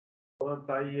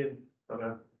Góðan daginn,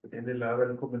 bara innilega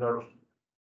velkomin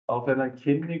á þennan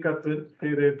kynningarfund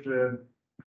fyrir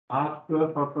AWE,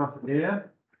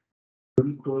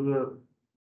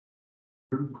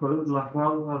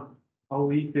 frumkvöðlahraðal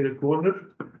fyrir konur,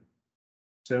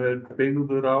 sem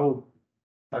byggður á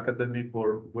Academy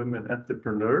for Women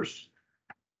Entrepreneurs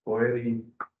og í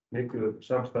miklu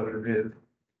samstarfi við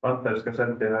bandaríska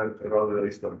sendiherraðið á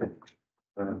Íslandi.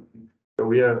 So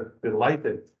we are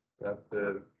delighted that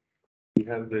we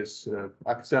have this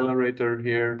accelerator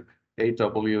here,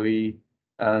 AWE,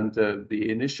 and the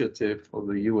initiative of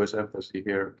the U.S. Embassy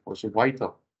here was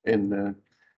vital in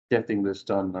getting this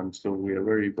done, and so we are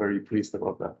very, very pleased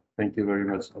about that. Thank you very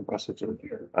much, Ambassador.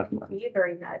 Thank you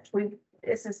very much.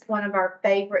 This is one of our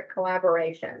favorite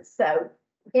collaborations. So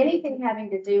anything having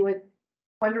to do with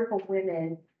wonderful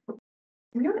women,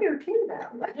 you're here too, though.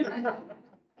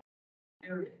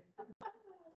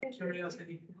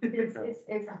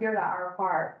 It's dear to our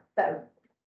heart.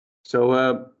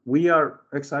 So we are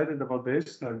excited about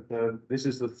this, and this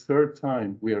is the third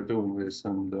time we are doing this,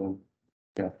 and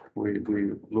yeah, we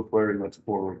look very much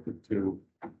forward to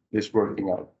this working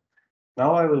out.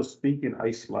 Now I will speak in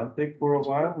Icelandic for a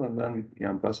while, and then the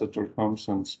ambassador comes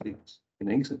and speaks in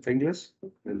English a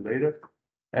little later.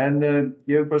 And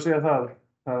ég vil bara segja það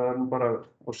nú bara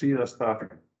á síðasta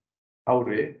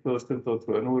ári,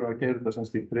 2022, nú erum við að gera þetta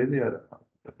semst í þriðja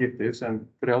skiptið sem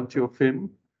 35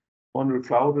 konur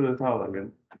kláruðu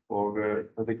hraðalinn og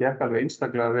þetta gekk alveg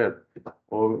einstaklega vel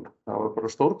og það var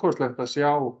bara stórkostlegt að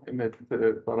sjá einmitt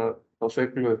bara þá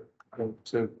sveiflu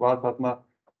sem var þarna,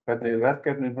 hvernig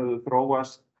verkefnin höfðu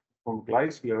þróast, kom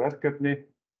glæsileg verkefni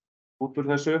út úr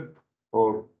þessu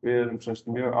og við erum semst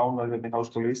mjög ánægð hérna í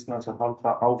Háskóla Íslands að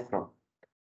halda áfram.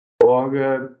 Og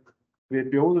við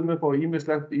bjóðum upp á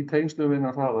ýmislegt í tengslum við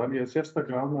hraðal. Ég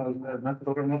sérstaklega ánægður með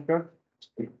mentorinn okkar,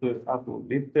 Fida Abu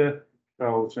Libdeh,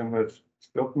 sem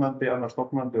annar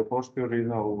stofnandi og forstjóri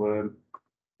á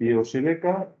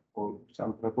Biosilica og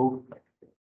Sandra Mjöll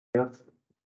Jónsdóttir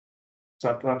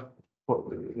Buch,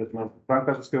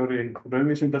 framkvæmdastjóri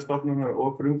raunvísindastofnunar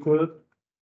og frumkvöðla,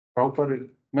 frábærir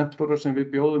mentorar sem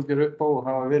við bjóðum hér upp á og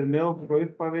hafa verið með okkur frá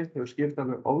upphafi, þau skipta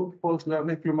alveg ofboðslega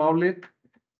miklu máli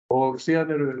og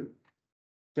síðan eru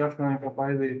sérfræðingar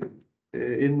bæði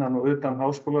innan og utan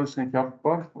háskólans sem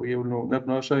hjálpa og ég vil nú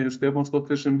nefna Sæunn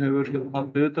Stefánsdóttir sem hefur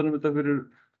haldið utan þetta fyrir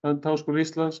Háskóla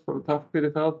Íslands, bara takk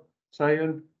fyrir það,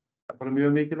 Sæunn, það er bara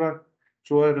mjög mikilvægt.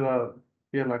 Svo er það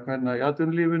félag kvenna í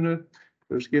atvinnulífinu,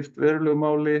 þau skipt verulegu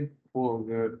máli og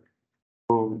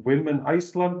Women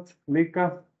Iceland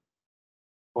líka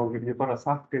og ég bara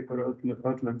þakka ykkur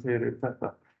öllum fyrir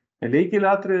þetta. En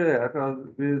lykilatriðið er að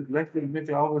við leggjum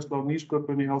mikla áherslu á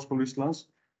nýsköpun í Háskóla Íslands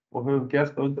og höfum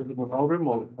gert á undanförnum árum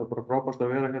og það er bara frábært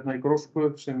að vera hérna í Grósku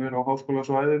sem á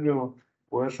háskólasvæðinu og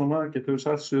svona, getum við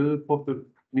sagt, suðupottur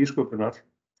nýsköpunar.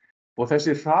 Og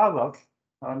þessi hraðall,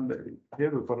 hann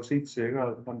hefur bara sýnt sig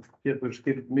að hann getur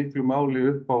skipt miklu máli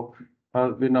upp á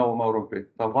að við náum árangri.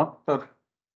 Það vantar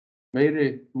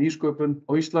meiri nýsköpun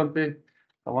á Íslandi,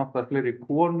 það vantar fleiri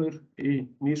konur í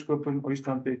nýsköpun á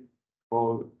Íslandi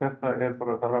og þetta er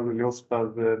bara alveg ljóst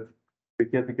að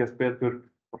við getum gert betur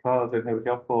og hraðallinn hefur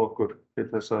hjálpað okkur til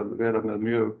þess að vera með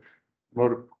mjög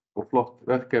mörg og flott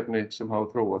verkefni sem hafa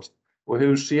þróast. Og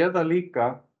hefur séð það líka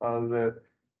að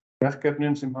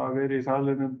verkefnin sem hafa verið í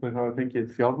hraðallinum, þau hafa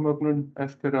fengið fjármögnun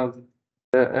eftir að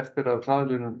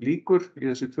hraðallinum lýkur í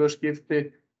þessi 2 skipti.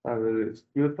 Það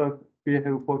hlutafé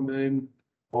hefur komið inn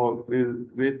og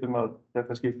við vitum að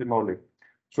þetta skiptir máli.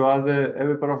 Svo að ef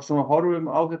við bara svona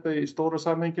horfum á þetta í stóra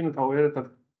samhenginu, þá er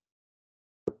þetta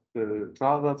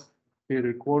hraðall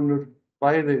fyrir konur,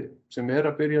 bæði sem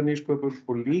að byrja nýsköpun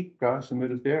og líka sem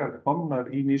eru þegar komnar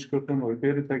í nýsköpun og í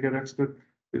fyrirtækjarekstur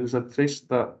til þess að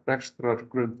treysta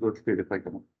rekstrargrundvöll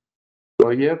fyrirtækjanna.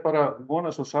 Og ég bara vona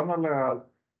svo sannarlega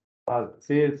að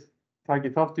þið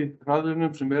takið þátt í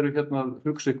hraðallinum sem eru hérna að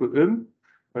hugsa ykkur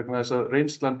vegna þess að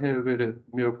reynslan hefur verið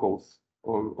mjög góð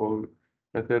og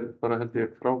þetta er bara held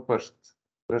ég frábært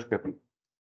verkefni.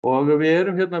 Og við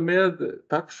erum hérna með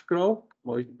dagskrá,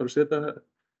 má ég bara setja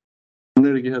hún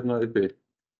er ekki hérna uppi.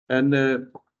 En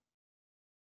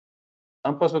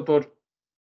ambassador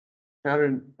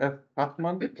Carrin F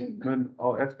mun á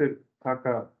eftir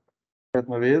taka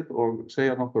hérna við og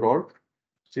segja nokkur orð.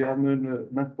 Síðan mun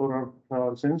mentorar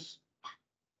hraðalsins,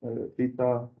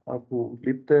 Fida Abu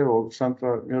Libdeh og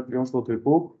Sandra Mjöll Jónsdóttir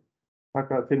Buch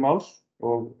taka til máls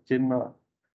og kynna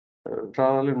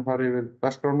hraðalinn og fara yfir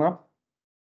dagskrána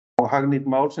og hagnýtt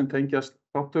mál sem tengjast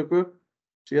þátttöku.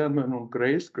 Síðan mun hún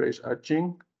Grace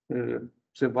Edging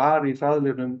sem var í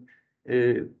hraðallinum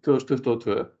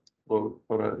 2022 og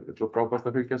bara svo frábært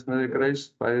að fylgjast með þig Grace,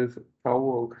 bæðið þá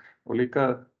og líka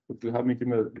til hamingju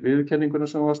með viðurkenninguna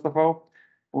sem þú varst að fá.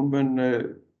 Hún mun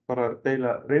bara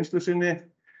deila reynslu sinni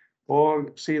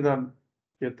og síðan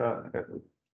geta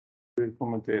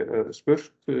viðkomandi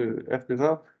spurt eftir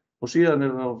það og síðan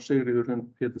þá Sigríður Hrund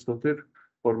Pétursdóttir,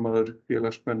 formaður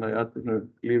félags kvenna í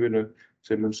atvinnulífinu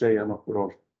sem mun segja nokkur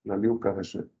orð til að ljúka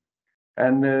þessu.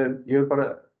 En ég vil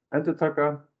bara endurtaka,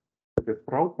 þetta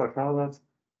frábær hraðall,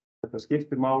 þetta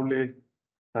skiptir máli,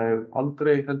 það hefur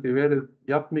aldrei held ég verið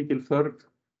jafn mikil þörf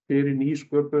fyrir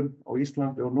nýsköpun á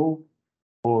Íslandi og nú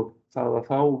og það að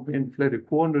fá inn fleiri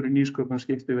konur í nýsköpun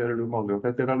skiptir verulegu máli og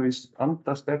þetta alveg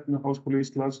anda stefnu Háskóla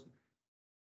Íslands,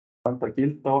 anda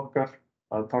gilda okkar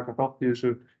að taka þátt í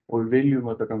þessu og við viljum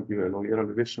að þetta gangi vel og ég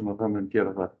alveg viss að það mun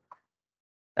gera það.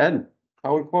 En þá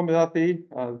komið að því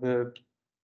að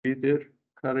fyrir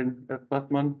Carrin F.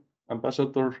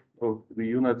 Ambassador of the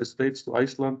United States to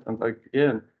Iceland, and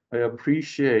again, I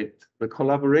appreciate the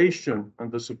collaboration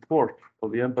and the support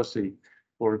of the embassy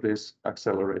for this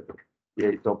accelerator,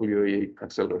 the AWE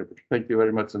accelerator. Thank you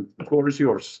very much, and the floor is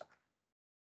yours.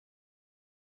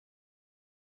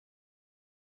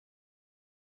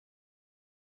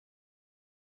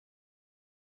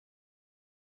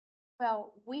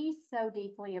 Well, we so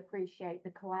deeply appreciate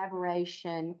the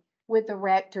collaboration with the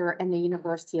rector and the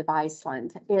University of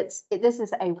Iceland. This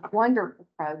is a wonderful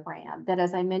program that,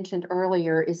 as I mentioned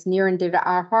earlier, is near and dear to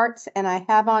our hearts. And I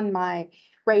have on my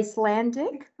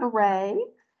Icelandic beret,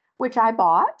 which I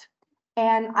bought.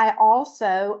 And I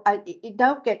also,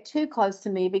 don't get too close to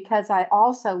me because I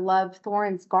also love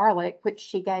Thorin's garlic, which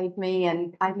she gave me,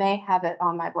 and I may have it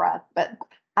on my breath, but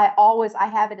I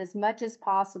have it as much as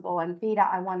possible. And Fida,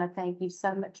 I want to thank you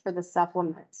so much for the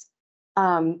supplements.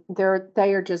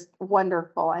 They are just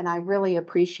wonderful and I really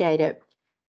appreciate it.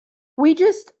 We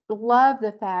just love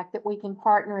the fact that we can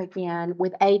partner again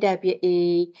with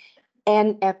AWE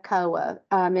and FCOA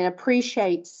and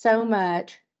appreciate so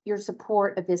much your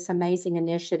support of this amazing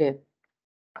initiative.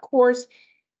 Of course,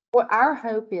 what our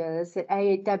hope is that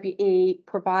AWE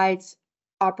provides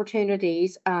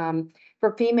opportunities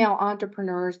for female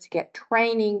entrepreneurs to get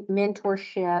training,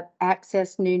 mentorship,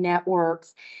 access new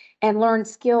networks, and learn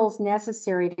skills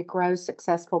necessary to grow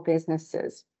successful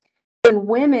businesses. When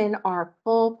women are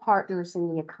full partners in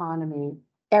the economy,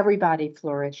 everybody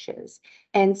flourishes.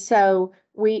 And so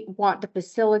we want to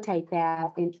facilitate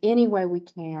that in any way we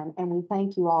can. And we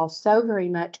thank you all so very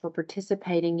much for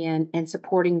participating in and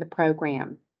supporting the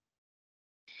program.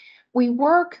 We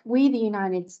the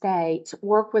United States,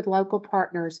 work with local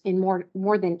partners in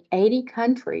more than 80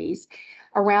 countries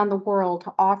around the world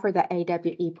to offer the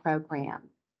AWE program.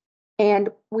 And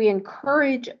we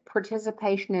encourage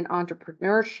participation in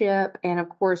entrepreneurship. And of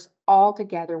course, all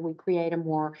together, we create a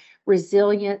more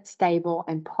resilient, stable,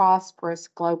 and prosperous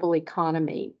global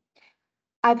economy.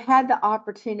 I've had the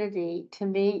opportunity to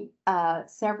meet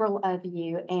several of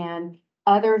you and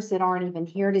others that aren't even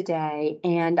here today.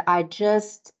 And I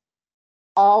just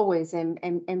always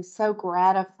am so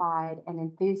gratified and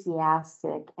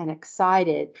enthusiastic and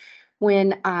excited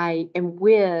when I am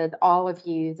with all of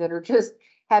you that are just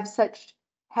have such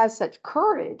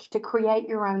courage to create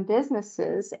your own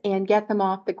businesses and get them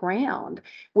off the ground.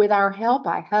 With our help,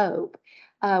 I hope.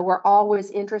 We're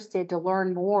always interested to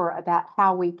learn more about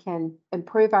how we can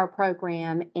improve our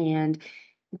program and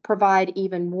provide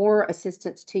even more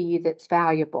assistance to you that's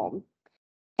valuable.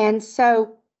 And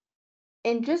so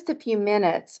in just a few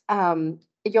minutes,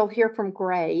 you'll hear from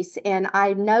Grace, and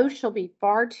I know she'll be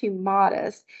far too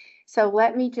modest. So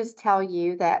let me just tell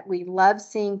you that we love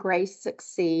seeing Grace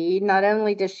succeed. Not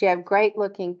only does she have great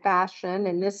looking fashion,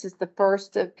 and this is the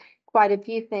first of quite a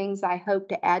few things I hope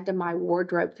to add to my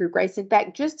wardrobe through Grace. In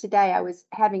fact, just today I was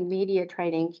having media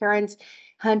training. Karen's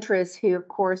Huntress, who of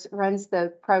course runs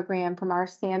the program from our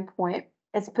standpoint,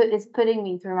 is putting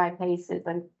me through my paces,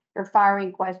 and they're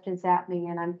firing questions at me,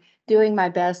 and I'm doing my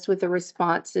best with the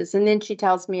responses. And then she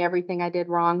tells me everything I did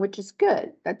wrong, which is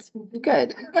good. That's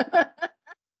good.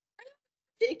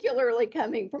 Particularly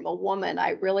coming from a woman,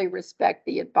 I really respect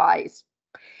the advice.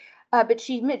 But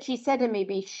she said to me,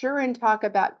 be sure and talk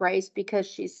about Grace because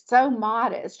she's so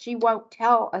modest. She won't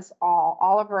tell us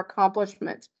all of her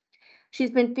accomplishments. She's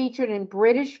been featured in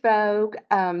British Vogue.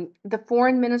 The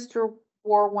foreign minister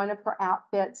wore one of her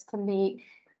outfits to meet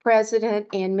President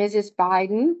and Mrs.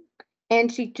 Biden.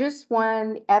 And she just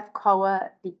won the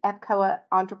FCOA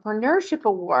Entrepreneurship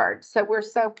Award. So we're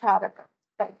so proud of her.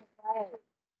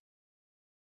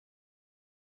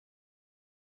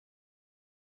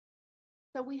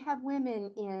 So we have women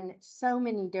in so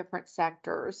many different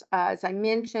sectors. As I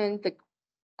mentioned, the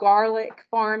garlic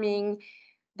farming,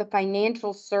 the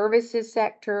financial services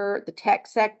sector, the tech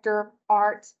sector,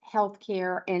 arts,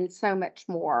 healthcare, and so much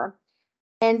more.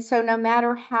 And so no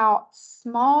matter how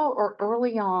small or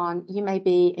early on you may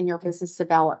be in your business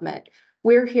development,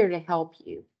 we're here to help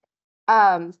you.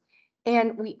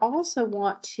 And we also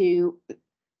want to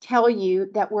tell you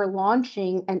that we're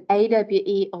launching an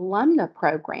AWE alumna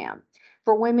program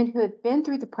for women who have been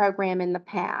through the program in the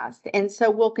past. And so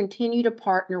we'll continue to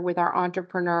partner with our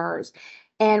entrepreneurs.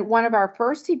 And one of our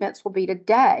first events will be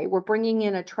today. We're bringing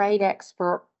in a trade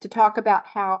expert to talk about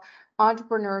how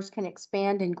entrepreneurs can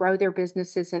expand and grow their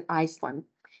businesses in Iceland.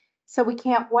 So we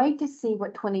can't wait to see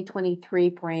what 2023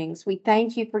 brings. We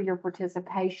thank you for your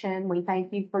participation. We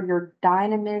thank you for your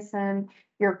dynamism,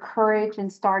 your courage in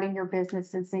starting your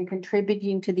businesses and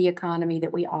contributing to the economy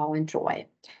that we all enjoy.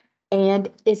 And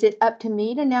is it up to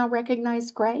me to now recognize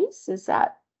Grace?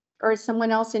 Or is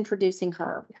someone else introducing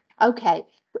her? Okay.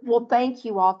 Well, thank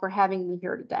you all for having me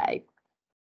here today.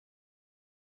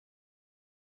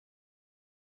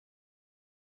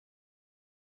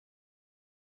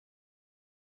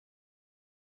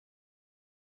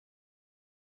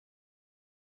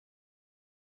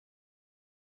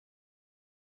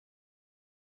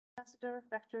 Ambassador,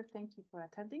 Rector, thank you for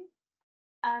attending.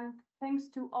 And thanks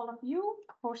to all of you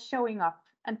for showing up,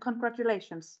 and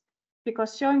congratulations,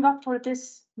 because showing up for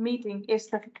this meeting is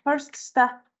the first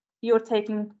step you're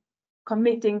taking,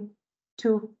 committing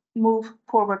to move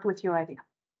forward with your idea.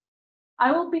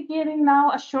 I will be giving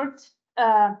now a short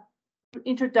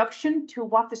introduction to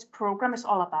what this program is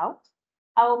all about.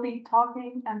 I will be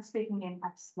talking and speaking in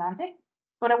Icelandic,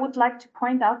 but I would like to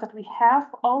point out that we have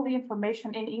all the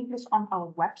information in English on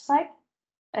our website.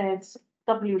 It's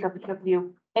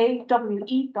www.awe.hi.is,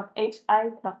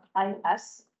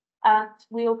 and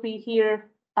we'll be here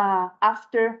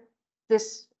after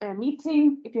this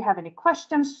meeting. If you have any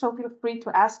questions, so feel free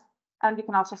to ask, and you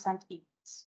can also send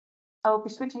emails. I will be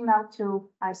switching now to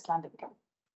Icelandic.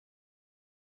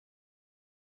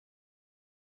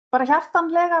 Bara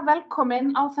hjartanlega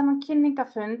velkomin á þennan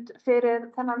kynningarfund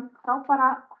fyrir þennan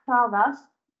frábæra hraðal.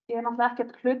 Ég náttúrulega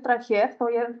ekkert hlutdræg hér, þó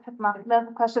ég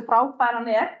með hversu frábær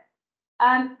hann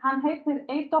En hann heitir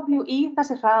AWE,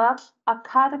 þessi hraðal,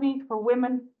 Academy for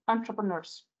Women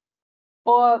Entrepreneurs.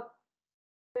 Og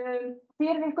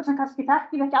fyrir ykkur sem kannski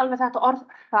þekkir ekki alveg þetta orð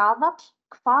hraðal,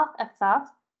 hvað það?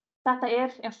 Þetta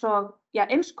eins og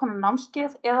eins konar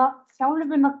námskeið eða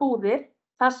þjálfunarbúðir,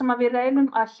 þar sem við reynum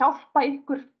að hjálpa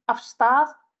ykkur af stað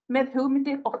með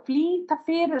hugmyndir og flýta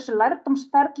fyrir þessu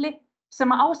lærdómsferli sem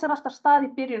á sér alltaf stað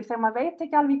í byrjun þegar maður veit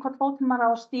ekki alveg hvað fótinn maður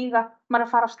á að stíga, maður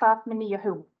að fara af stað með nýja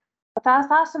hugmynd. Og það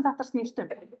það sem þetta snýst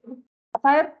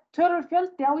Það töluverður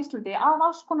fjöldi á Íslandi af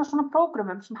alls konar svona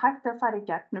prógramum sem hægt að fara í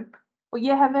gegnum og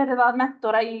ég hef verið að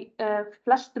mentora í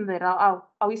flestum þeirra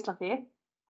á Íslandi.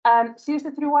 En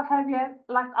síðustu 3 ár hef ég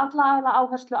lagt alla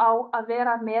áherslu á að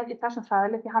vera með í þessum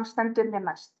hraðali því hann stendur mér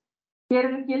næst. Hér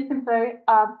gildin þau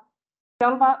að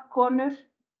þjálfa konur,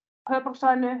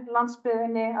 höfuðborgarsvæðinu,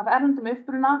 landsbyggðinni af erlendum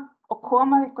uppruna og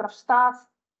koma ykkur af stað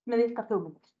með ykkar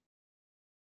hugmyndir.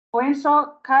 Og eins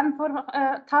og Carrin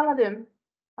talaði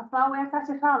að þá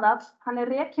þessi hraðall, hann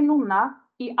rekinn núna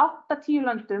í 8-10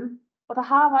 löndum og það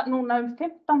hafa núna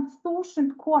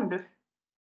 15.000 konur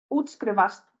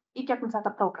útskrifast í gegnum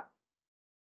þetta prógram.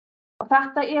 Og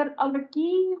þetta alveg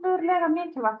gífurlega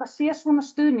mikilvægt að sé svona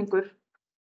stuðningur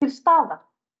til staðar.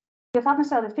 Því að þarna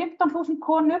segja 15.000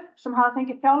 konur sem hafa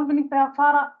fengið þjálfun þegar að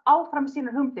fara áfram með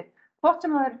sínar hugmyndir. Hvort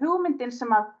sem það hugmyndin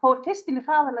sem að fór fyrst inn í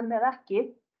hraðalinn eða ekki,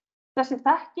 þessi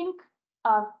þekking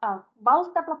að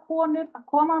valdefla konur, að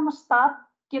koma af stað,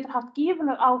 getur haft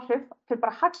gífurleg áhrif til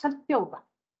bara hagsæld þjóða.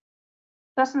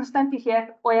 Þess vegna stend ég hér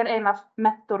og ein af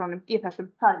mentorunum í þessum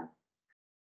hraðalinn.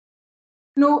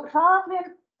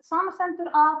 Hraðallinn samanstendur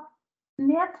af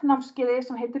netnámskeiði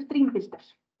sem heitir Dreambuilder.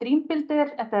 Dreambuilder,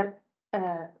 þetta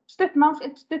stutt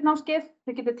námskeið,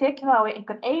 þið getið tekið það á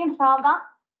einhvern eigin hraða,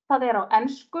 það á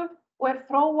ensku og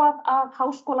þróað af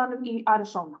Háskólanum í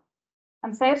Arizona.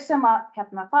 En þeir sem að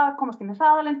komast inn í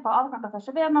hraðalinn fá aðgang að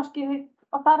þessu vefnámskeiði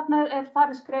og þarna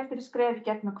farið skref fyrir skref í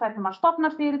gegnum hvernig maður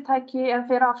stofnar fyrirtæki eða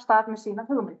fer af stað með sína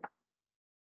hugmyndir.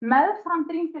 Meðfram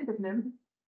Dreambuildernum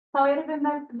þá við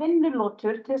með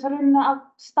vinnulotur til þess að reyna að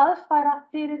staðfæra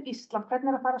fyrir Ísland,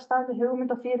 hvernig að fara af stað með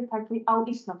hugmynd og fyrirtæki á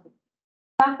Íslandi.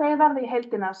 Þetta verði í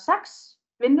heildina 6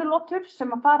 vinnulotur sem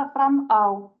að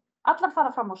allar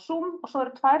fara fram á Zoom og svo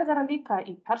 2 þeirra líka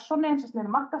í persónu eins og snýr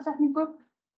markaðssetningu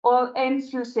og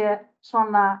eins og sé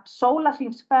svona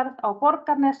sólarhringsferð á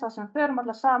Borgarnes þar sem við förum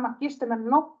allar saman, gistum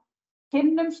nótt,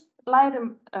 kynnumst,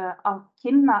 lærum að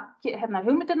kynna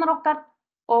hugmyndirnar okkar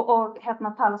og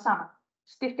tala saman,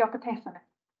 styrkja okkar tengslanet.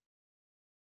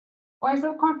 Og eins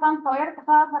og kom fram þá þetta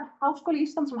það er Háskóli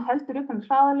Íslands sem heldur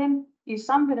hraðalinn í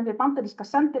samvinnu við bandaríska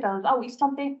sendiráðið á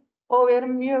Íslandi og við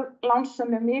erum mjög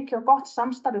lánsöm með mikið og gott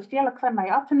samstarf við félag kvenna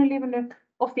í atvinnulífinu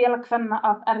og félag kvenna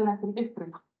af erlendum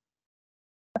uppruna.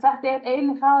 Þetta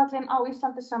eini hraðallinn á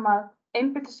Íslandi sem að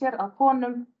einbeitir sér að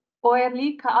konum og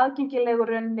líka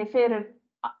aðgengilegur fyrir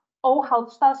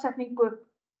óháð staðsetningu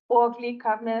og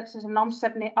líka með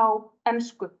námsefni á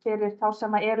ensku fyrir þá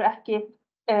sem eru ekki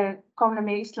komnir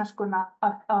með íslenskuna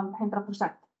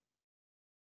 100%.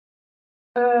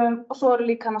 Og svo eru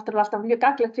líka náttúrulega alltaf mjög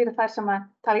gagnlegt fyrir þær sem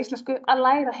tala íslensku að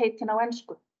læra heitin á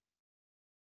ensku.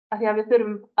 Af því að við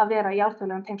þurfum að vera í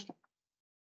alþjóðlegum tengslum.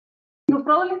 Nú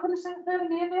fróðleikurinn sem þau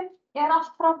yfir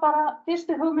allt frá bara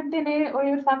fyrstu hugmyndinni og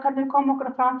yfir það hvernig við komum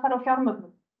okkur að framfæra á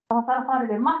fjármögnun. Það þarf að fara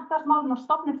yfir markaðsmálin og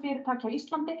stofnun fyrirtæki á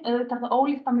Íslandi, auðvitað það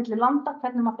ólíkt á milli landa,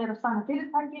 hvernig maður fer að stofna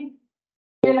fyrirtæki.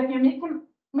 Við leggjum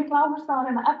mikla áherslu á að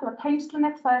reyna að efla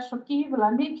tengslanet, það svo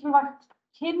gífurlega mikilvægt,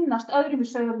 kynnast öðrum í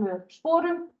sögulegu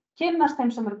sporum, kynnast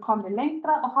þeim sem eru komnir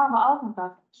lengra og hafa aðgang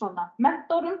að svona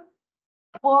mentorum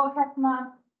og hvernig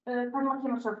maður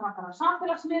kemur svo framfæra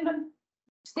samfélagsmiðlum,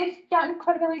 styrkja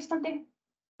umhverfið á Íslandi,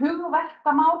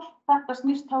 hugverkamál, þetta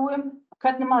snýst þá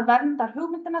hvernig maður verndar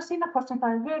hugmyndina sína, hvort sem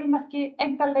það vörumerki,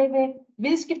 einkaleyfi,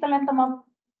 viðskiptalendamál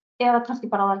eða kannski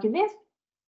bara það ekki við.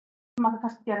 Maður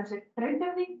kannski gera sig grein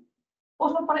fyrir því. Og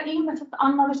svo bara ýmislegt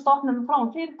annað við stofnum frá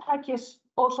fyrirtækis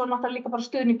og svo náttúrulega líka bara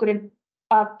stuðningurinn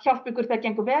að hjálpa ykkur þegar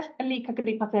gengur vel en líka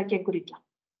grípa þegar gengur illa.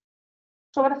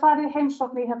 Svo verður farið í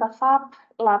heimsókn í þetta Fab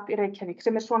Lab í Reykjavík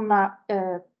sem svona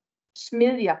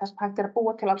smiðja þar sem hægt að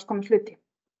búa til alls konar hluti.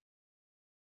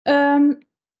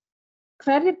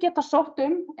 Hverjir geta sótt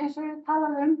eins og ég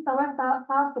talaði þá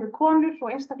það fyrir konur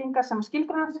og einstaklingar sem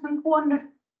skilgreina sig sem konur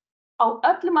á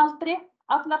öllum aldri,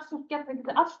 allar sem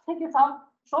geta allt tekið þá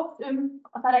sótt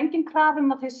og það engin krafa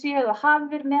að þið séu að hafi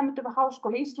verið nemendur við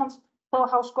Háskóla Íslands þó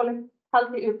að háskólinn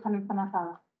haldi utanum þennan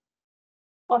hraða.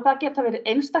 Og það geta verið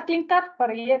einstaklingar,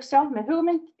 bara ég sjálf með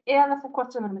hugmynd eða það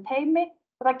hvort sem með teymi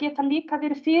og það geta líka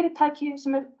verið fyrirtæki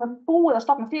sem búið að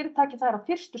stofna fyrirtæki það á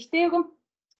fyrstu stigum,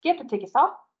 getur tekið þá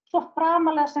svo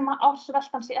framalega sem að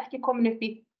ársveltan sé ekki komin upp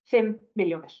í 5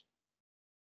 milljónir.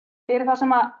 Fyrir það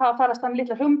sem að farast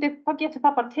litlar hugmyndir, þá getur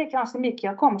það bara tekið ansi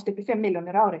mikið að komast upp í 5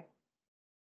 milljónir á ári.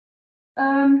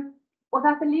 Og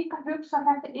þetta líka hugsað,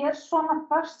 þetta svona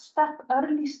first step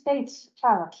early stage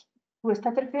hraðall.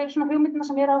 Þetta fyrir svona hugmyndina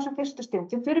sem á þessum fyrstu stigum.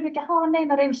 Þið þurfum ekki að hafa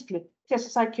neina reynslu til þess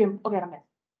að sækja og vera með.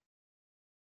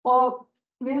 Og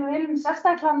við viljum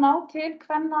sérstaklega ná til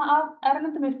kvenna af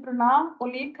erlendum uppruna og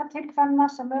líka til kvenna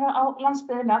sem eru á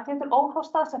landsbyggðinni. Þetta óháð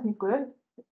staðsetningu.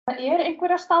 Það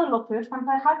einhverjar staðlótur, þannig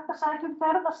það hægt að sækja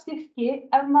ferðastyrki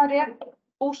ef maður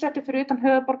búsettur fyrir utan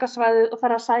höfuðborgarsvæðið og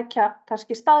þarf að sækja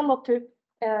kannski staðlótu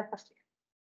eða eitthvað slíkt.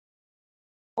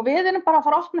 Og við erum bara að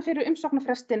fara að opna fyrir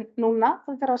umsóknarfrestinn núna,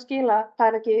 það þarf að skila,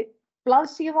 það ekki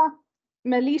blaðsíða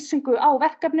með lýsingu á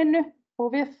verkefninu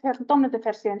og við dómnefndin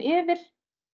fer síðan yfir,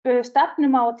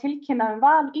 stefnum á að tilkynna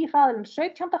val í hraðalinn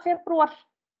 17. febrúar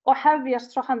og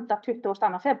hefjast svo handa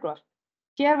 22. febrúar.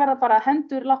 Hér verða bara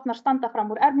hendur látnar standa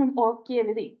fram úr ermum og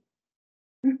gefið í.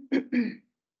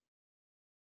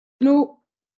 Nú,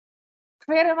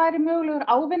 hver væri mögulegur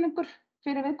ávinningur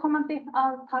fyrir viðkomandi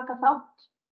að taka þátt?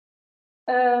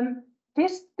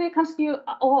 Fyrsti kannski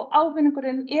og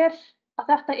ávinningurinn að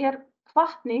þetta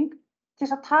hvatning til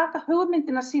þess að taka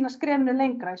hugmyndina sína skrefinu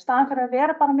lengra í staðan fyrir að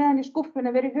vera bara með henni í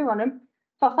skúffunni verið í huganum,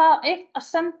 þá það eitt að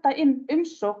senda inn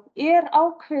umsókn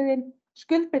ákveðin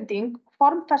skuldbinding,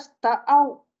 formfesta á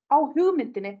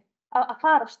hugmyndinni að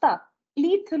fara af stað,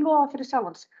 lítið lofa fyrir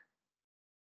sjálfan sig.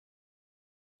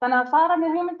 Þannig að fara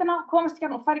með hugmyndina, komast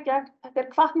hérna og fara í gegn,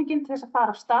 þetta hvatningin til þess að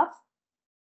fara af stað.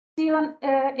 Síðan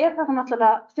þetta náttúrulega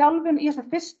þjálfun í þessum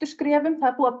fyrstu skrefum,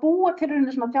 það búið að búa til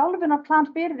svona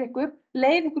þjálfunarplan fyrir ykkur,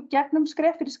 leið ykkur gegnum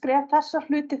skref fyrir skref, þessa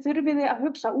hluti þurfið þið að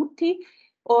hugsa út í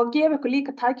og gefa ykkur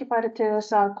líka tækifæri til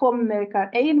þess að koma með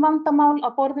ykkar eigin vandamál á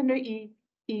borðinu í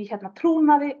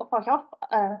trúnaði og fá hjálp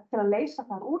til að leysa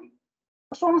það úr.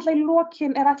 Og svo náttúrulega í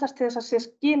lokin ætlast til þess að sé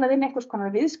skilað inn einhvers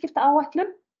konar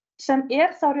viðskiptaáætlun sem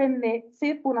þá rauninni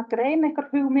þið búin að greina einhver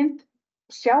hugmynd,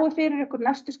 sjáu fyrir ykkur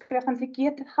næstu skref þannig þið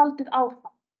getið haldið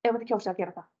áfram ef þið kjósið að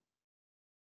gera það.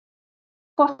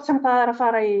 Hvort sem það að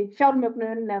fara í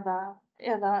fjármögnun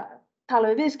eða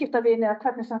tala við viðskiptavini eða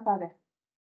hvernig sem það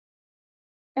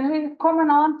En við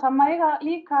komum á það mæga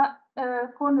líka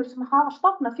konur sem hafa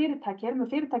stofnað fyrirtæki, með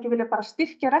fyrirtæki vilja bara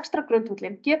styrkja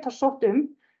rekstrargrundvöllinn, geta sótt en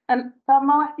það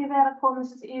má ekki vera komin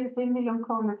yfir 5 milljón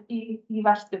krónur í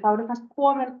verstu, þá eru kannski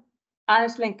komin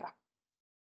aðeins lengra.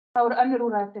 Það eru önnur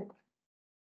úrræði.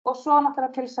 Og svo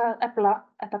náttúrulega til þess að efla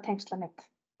þetta tengslanet.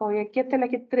 og ég get til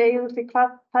ekki dregið úr því hvað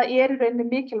það í rauninni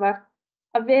mikilvægt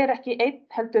að vera ekki einn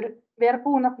heldur, vera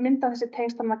búin að mynda þessi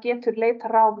tengsl að maður getur leita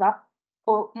ráða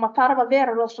og maður þarf að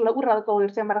vera rosalega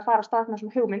úrræðagóður þegar maður er að fara af stað með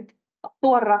svona hugmynd að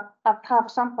þora að hafa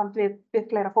samband við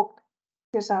fleira fólk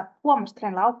til þess að komast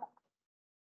hreinlega á það.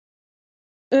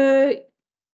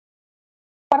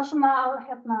 Bara svona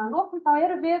að lokum þá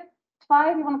erum við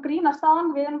tvær, ég var að grína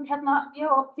staðan, við erum ég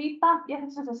og Fida, ég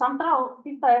heiti sem sagt Sandra og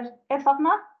Fida er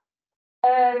þarna.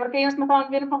 Ég var að grínast með það,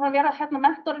 við erum búin að vera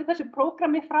mentorar í þessu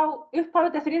prógrami frá upphafi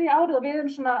til 3. árið og við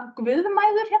erum svona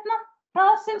guðmæður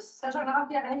hraðalsins. Þess vegna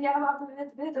átti ég hafa átt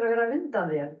við að vera undan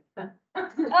þér.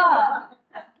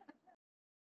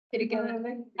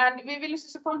 En við viljum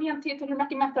þess að fá nýjan títilum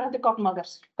ekki mentor, þetta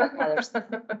godmothers.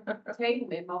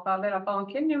 Teimi, má það vera báðum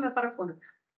kynjum eða bara konur?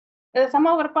 Það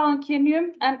má vera báðum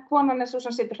kynjum en konan er svo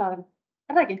sem situr hraðalinn.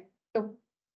 Er það ekki? Jú.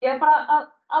 Ég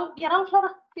er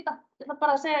alklára, Fida. Ég ætla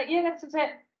bara að segja, ég er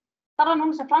starfa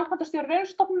núna sem framkvæmdastjóri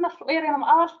raunstofnunar og er af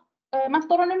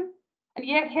aðalmentorunum. En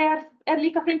ég er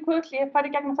líka frumkvöðl, ég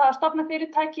færi gegnum það að stofna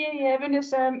fyrirtæki, ég hef unnið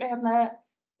sem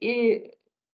í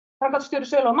framkvæmdastjóri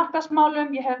sölu og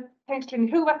markaðsmálum, ég hef tengslin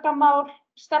í hugverkamál,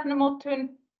 stefnumótun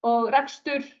og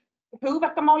rekstur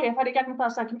hugverkamál, ég færi gegnum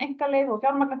það að sækja einkaleyfi og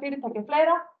fjármagna fyrirtæki og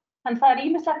fleira. En það er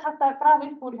ýmislegt hægt að grafa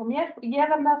upp úr hjá mér og ég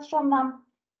er með svona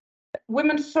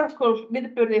Women's Circle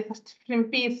viðburði sem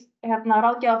býð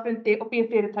ráðgjafafundi og býð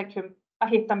fyrirtækjum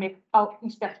að hitta mig í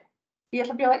spjalli. Ég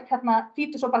ætla að bjóða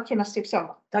Fídu svo bara að kynna sig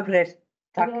sjálfa. Takk fyrir.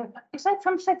 Takk. Ég sæt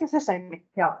framsæti þessa einni.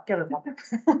 Já, gerðu það.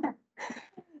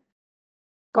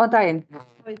 Góðan daginn.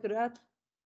 Ykkur öll.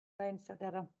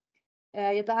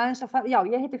 Ég ætla aðeins að fara,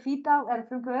 ég heiti Fida, er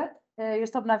frumkvöðl. Ég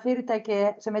stofnaði fyrirtæki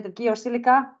sem heitir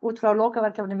Geosilica út frá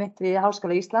lokaverkefni mitt við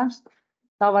Háskóla Íslands.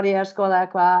 Þá var ég að skoða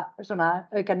eitthvað svona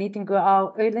auka nýtingu á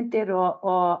auðlindir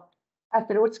og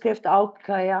eftir útskrift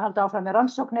ákvað ég að halda áfram með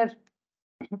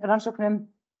rannsóknum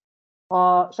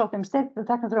og sótti styrk til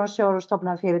Tækniþróunarsjóðs og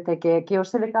stofnaði fyrirtæki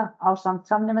Geosilica ásamt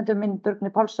samnemendum minn Burgni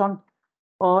Pálsson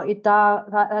og í dag,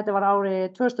 þetta var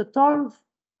árið 2012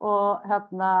 og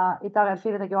í dag er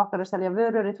fyrirtæki okkar að selja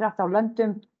vörur í 13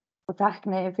 löndum og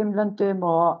tækni í 5 löndum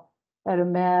og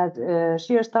erum með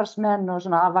 7 starfsmenn og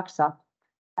svona að vaxa.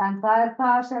 En það er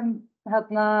það sem,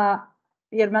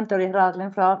 ég er mentor í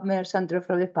hraðalinn með Sandru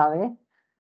frá upphafi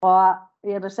og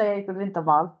ég er að segja ykkur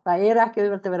vindamál. Það er ekki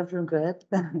auðvelt að vera frumkvöðl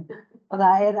og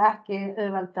það er ekki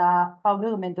auðvelt að fá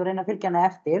hugmynd og reyna að fylgja hana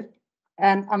eftir.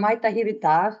 En að mæta hér í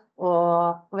dag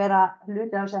og vera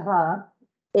hluti af þessu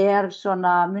hraðal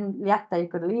svona mun létta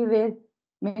ykkur lífið,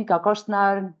 minnka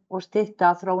kostnaðinn og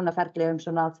stytta þróunarferli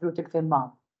svona 3 til 5 ár.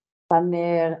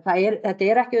 Þannig þetta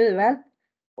er ekki auðvelt.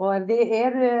 Og ef þið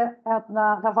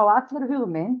það fá allir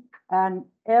hugmynd, en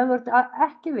ef þú ert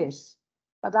ekki viss,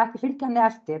 það er ekki fylgja henni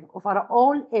eftir og fara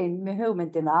all in með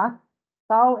hugmyndina,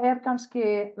 þá kannski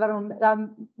verður það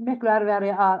miklu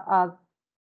erfiðari að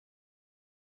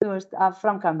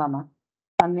framkvæma hana.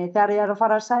 Þannig þegar ég er að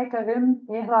fara að sækja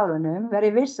í hraðalnum,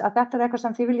 verið viss að þetta er eitthvað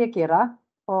sem þið vilja gera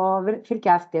og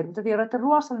fylgja eftir. Því þetta er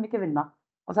rosalega mikið vinna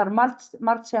og það er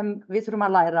margt sem við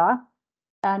þurfum að læra.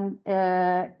 En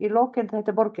í lokin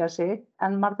þetta borgar sig,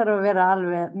 en maður þarf að vera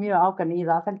alveg mjög ákveðinn í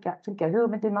það að fylgja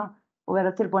hugmyndina og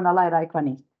vera tilbúin að læra eitthvað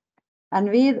nýtt. En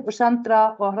við og Sandra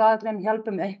og hraðallinn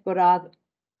hjálpum ykkur að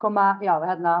koma,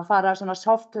 fara svona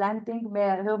soft landing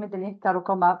með hugmyndin ykkar og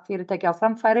koma fyrirtæki á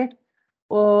framfæri.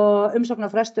 Og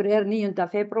umsóknarfrestur 9.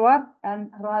 febrúar, en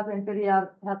hraðallinn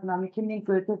byrjar með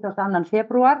kynningu 22.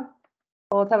 febrúar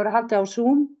og það verður haldið á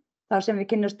Zoom. Þar sem við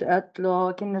kynnumst öll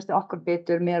og kynnumst okkur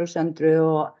betur, mér og Söndru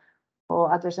og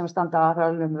allir sem standa að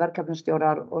hraðalnum,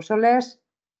 verkefnastjórar og svoleiðis.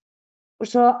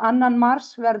 Og svo 2.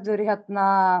 mars verður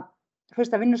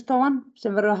fyrsta vinnustofan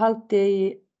sem verður haldið í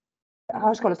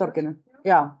Háskólatorginu.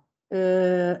 Já,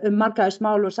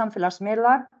 markaðismál og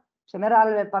samfélagsmiðlar sem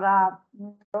alveg bara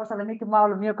rosalega mikið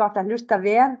mál og mjög gott að hlusta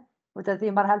vel.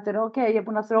 Því maður heldur, ég er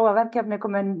búin að þróa verkefni,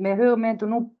 komin með hugmynd og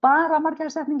nú bara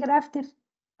markaðssetningar eftir,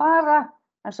 bara.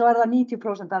 En svo það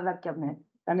 90% af verkefni.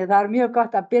 Þannig það mjög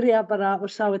gott að byrja bara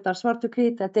og sjá þetta svart og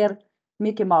hvít. Þetta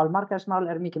mikið mál, markaðsmál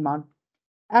mikið mál.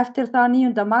 Eftir það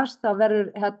 9. mars þá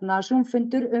verður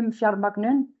Zoom-fundur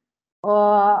fjármögnun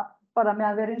og bara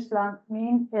með að vera reynslan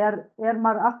mín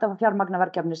maður alltaf að fjármagna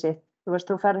verkefni sitt.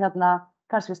 Þú fer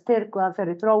kannski styrk og það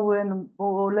fer í þróun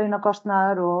og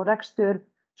launakostnaður og rekstur,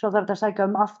 svo þarf þetta að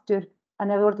sækja aftur. En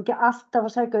ef þú ert ekki alltaf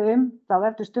að sækja þá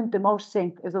ertu stundum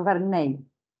ósynk ef þú fer nei.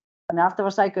 Þannig alltaf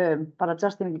að sækja bara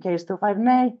just in case þú fær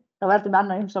nei, þá verður með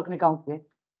annar umsókn í gangi.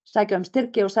 Sækja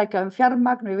styrki og sækja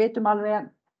fjármagn, við vitum alveg,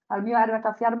 það mjög erfitt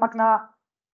að fjármagna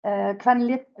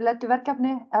kvenleiddu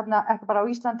verkefni, ekki bara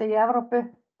á Íslandi, í Evrópu,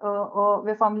 og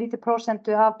við fáum lítið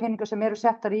prósentu af peningar sem eru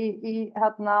settar í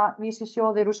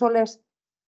vísisjóðir og svoleiðis.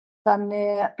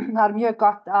 Þannig það mjög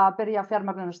gott að byrja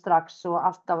fjármagninu strax og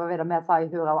alltaf að vera með það í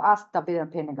huga og alltaf biðja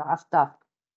peninga, alltaf.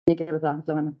 Ég gerði það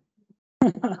allavega.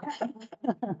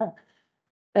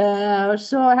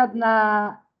 Svo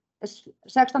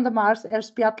 16. mars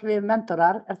spjall við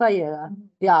mentorar, það ég það?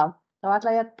 Já, þá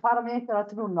ætla ég að fara með ykkur að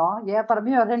trúna. Ég bara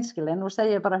mjög hreinskilin og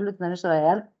segi bara hlutina eins og það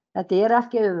er. Þetta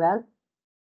ekki auðvelt,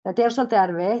 þetta svolítið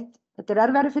erfitt, þetta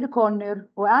erfiðara fyrir konur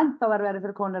og ennþá erfiðara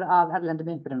fyrir konur af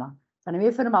erlendum uppruna. Þannig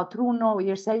við förum á trúna og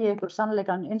ég segi ykkur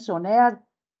sannleikann eins og hann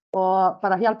og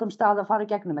bara hjálpum stað að fara í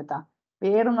gegnum þetta.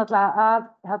 Við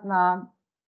náttúrulega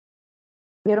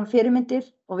við erum fyrirmyndir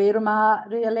og við erum að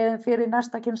ryðja leiðin fyrir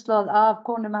næsta kynslóð af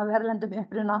konum af erlendum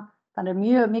uppruna. Þannig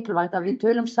mjög mikilvægt að við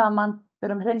tölum saman,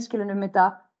 verum hreinskilin þetta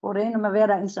og reynum að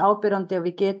vera eins ábyrjandi og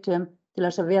við getum til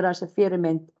þess að vera þessi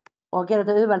fyrirmynd og gera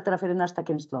þetta auðveldara fyrir næsta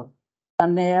kynslóð.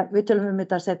 Þannig við tölum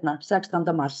þetta seinna,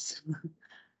 16. mars.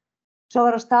 Svo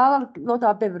var staðarlóta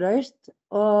að Bifröst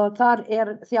og þar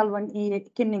þjálfun í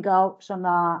kynning á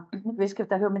svona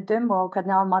viðskiptahugmyndum og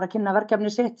hvernig á maður að kynna verkefni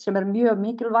sitt sem mjög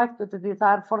mikilvægt og því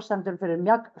það forsendur fyrir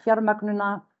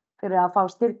fjármögnunina, fyrir að fá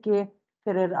styrki,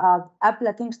 fyrir að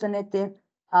efla tengslaneti,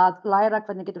 að læra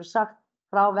hvernig getur sagt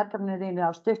frá verkefninu þínu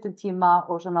á stuttum tíma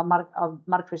og svona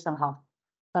markvissan hátt.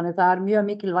 Þannig það mjög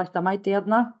mikilvægt að mæti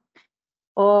hérna.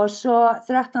 Og svo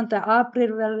 13.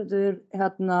 apríl verður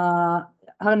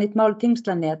hagnýtt mál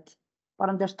tengslanet,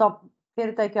 varðandi stofn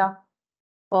fyrirtækja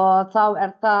og þá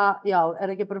það,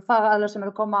 ekki bara fagaðilar sem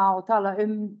að koma og tala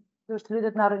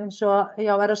hlutirnar eins og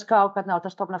RSK, hvernig átt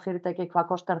að stofna fyrirtæki, hvað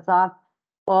kostar það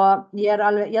og ég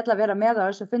ætla að vera með á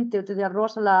þessu fundi út af því að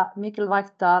rosalega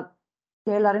mikilvægt að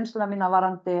deila reynsluna mína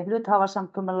varðandi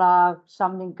hluthafasamkomulag,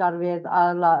 samningar við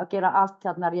að gera allt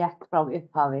rétt frá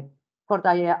upphafi. Hvort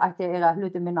að ég ætti að eiga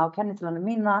hluti mína á kennitölunum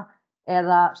mína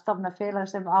eða stofna félag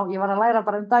sem ég var að læra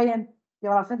bara daginn, ég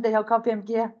var að funda hjá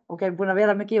KPMG og búin að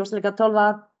vera með geoslíka 12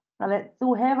 ár. Þannig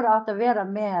þú hefur átt að vera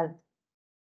með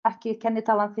ekki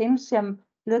kennitalan þín sem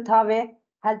hluthafi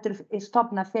heldur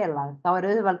stofna félag. Þá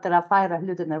auðveldur að færa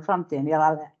hlutirnir í framtíðin. Ég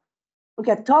alveg,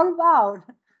 12 ár!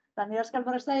 Þannig ég skal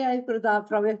bara segja ykkur þetta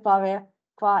frá upphafi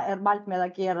hvað Markmið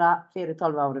að gera fyrir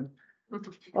 12 árum.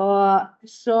 Og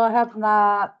svo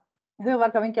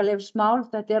hugverkavingjaleifsmál,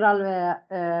 þetta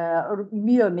alveg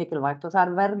mjög mikilvægt og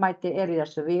það verðmæti í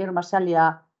þessu. Við erum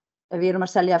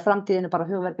að selja framtíðinu bara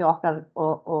hugverki okkar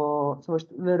og þú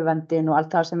veist, vöruvendin og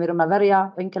allt það sem við erum að verja,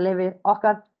 vingjaleifi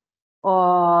okkar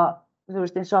og þú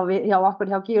veist, eins og hjá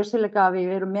okkur hjá Geosilica,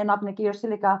 við erum með nafni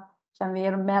Geosilica sem við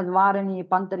erum með varin í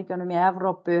Bandaríkjunum í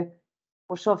Evrópu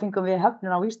og svo fengum við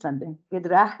höfnun á Íslandi. Við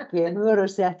getum ekki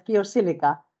vörusett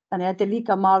Geosilica, þannig að þetta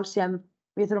líka mál sem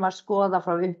við þurfum að skoða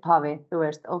frá upphafi, þú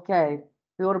veist,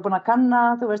 við vorum búin að kanna,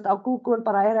 þú veist, á Google,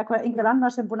 bara einhver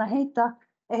annar sem búin að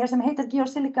sem heitir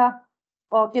Geosilica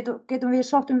og getum við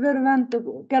sótt vöruvend og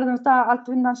gerðum það allt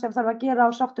vinnan sem þarf að gera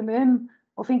og sóttum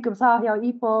og fengum það hjá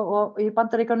IBO og í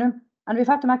Bandaríkjunum, en við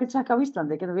fættum ekki að tjekka á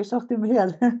Íslandi, getum við sóttum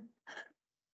hér.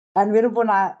 En við erum búin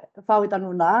að fá þetta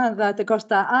núna, en þetta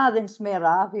kostar aðeins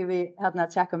meira því við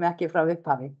tjekkum ekki frá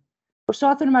upphafi. Og svo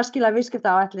þurfum við að skila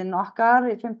viðskiptaáætlun okkar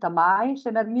í 5. maí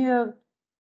sem mjög,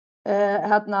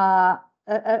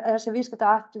 þessi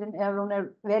viðskiptaáætlun, ef hún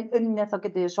vel unnið þá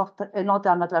getur við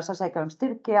notið hana til að segja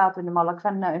styrki, atvinnumála,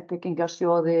 kvenna,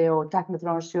 uppbyggingarsjóði og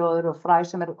tækniþróunarsjóður og fræ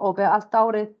sem opið allt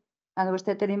árið. En þú veist,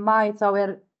 þetta í maí,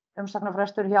 þá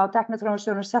umsagnarfrestur hjá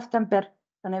tækniþróunarsjóðurinn í september,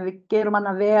 þannig við gerum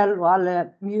hana vel og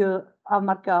alveg mjög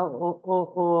afmarka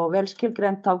og vel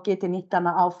skilgreint, þá geti nýtt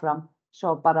hana áfram,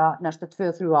 svo bara næstu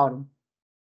 2-3 árum.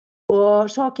 Og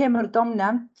svo kemur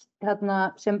dómnefnd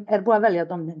sem búið að velja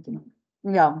dómnefndina.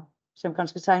 Já, sem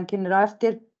kannski sæn kynnir á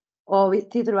eftir og því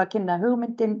þurfum við að kynna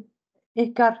hugmyndin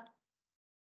ykkar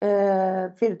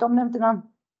fyrir dómnefndina,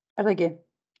 það ekki?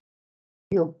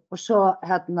 Jú, og svo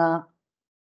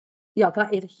já,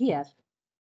 það hér.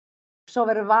 Svo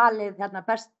verður valið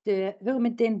bestu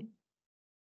hugmyndin.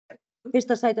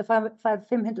 Fyrsta sæti fær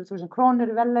 500.000 krónur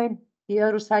í verðlaun, í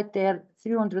öðru sæti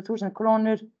 300.000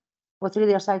 krónur og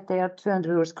þriðja sæti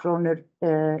 200.000 krónur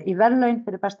í verðlaun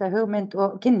fyrir besta hugmynd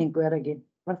og kynningu ekki,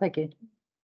 var það ekki?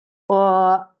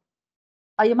 Og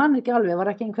að ég man ekki alveg, var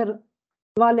ekki einhver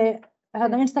vali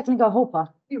einstaklinga að hópa?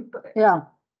 Jú, já,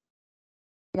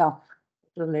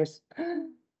 svoleiðis.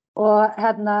 Og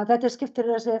þetta skiptir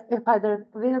þessi upphæðir,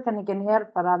 viðurkenningin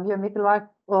bara mjög mikilvæg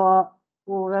og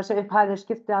þessi upphæðir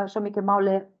skipta svo mikið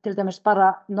máli til dæmis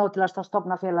bara nóg til að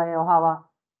stofna félagi og hafa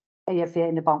eigið fé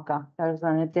inn í banka.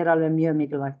 Þannig þetta alveg mjög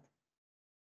mikilvægt.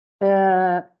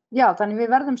 Já, þannig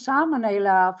við verðum saman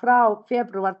eiginlega frá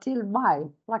febrúar til maí.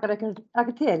 Lakar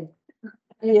ekki til?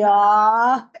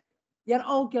 Já, ég er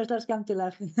ógeðslega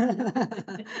skemmtileg.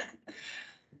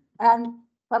 En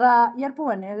bara, ég er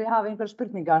búin, ef þið hafa einhverjar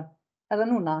spurningar. Er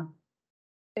það núna?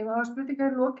 Ef það var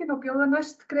spurningar í lokin og bjóða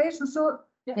næst Grace og svo,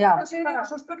 Já.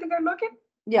 svo spurningar í lokin.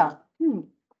 Já.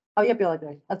 Á ég bjóða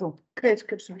Grace, að þú? Grace,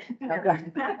 Gibson. Okay.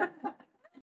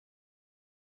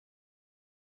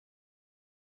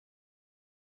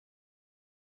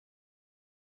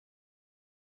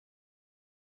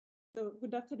 So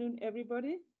good afternoon,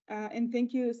 everybody, and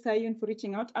thank you, Sayun, for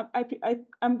reaching out.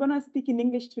 I'm going to speak in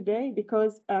English today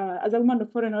because as a woman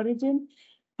of foreign origin,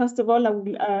 first of all,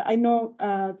 I know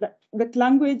that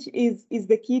language is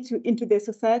the key into the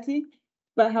society.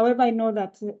 But however, I know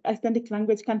that Icelandic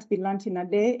language can't be learned in a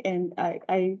day, and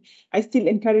I still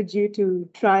encourage you to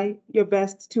try your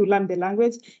best to learn the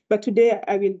language. But today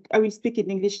I will speak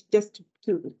in English just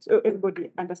so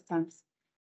everybody understands.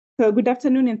 So good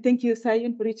afternoon, and thank you,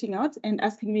 Sayun, for reaching out and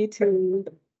asking me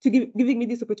giving me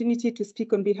this opportunity to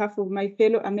speak on behalf of my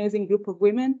fellow amazing group of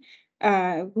women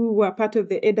who were part of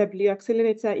the AWE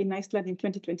Accelerator in Iceland in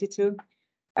 2022.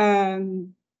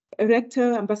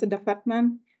 Rector, Ambassador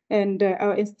Fatman, and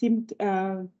our esteemed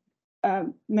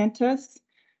mentors.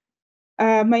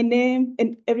 My name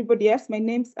and everybody else, my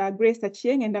name's Grace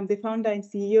Achieng, and I'm the founder and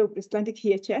CEO of Icelandic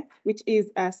HF, which is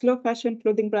a slow fashion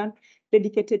clothing brand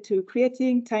dedicated to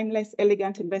creating timeless,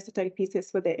 elegant, and versatile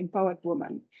pieces for the empowered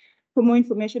woman. For more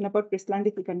information about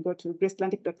Icelandic, you can go to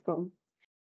icelandic.com.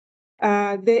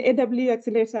 The AWE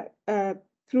Accelerator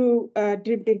through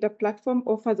Dream Builder platform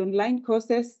offers online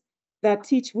courses that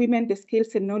teach women the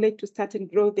skills and knowledge to start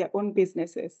and grow their own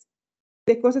businesses.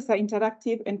 The courses are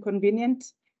interactive and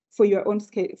convenient for your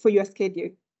schedule.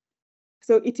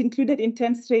 So it included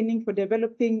intense training for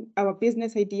developing our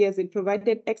business ideas and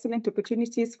provided excellent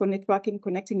opportunities for networking,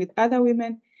 connecting with other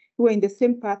women who are in the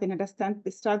same path and understand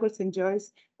the struggles and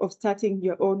joys of starting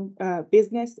your own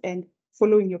business and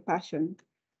following your passion.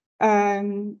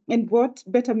 And what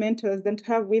better mentors than to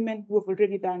have women who have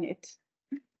already done it?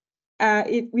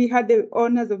 We had the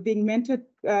honors of being mentored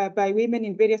by women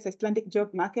in various Icelandic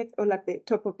job markets, all at the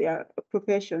top of their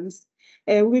professions.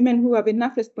 Women who have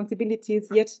enough responsibilities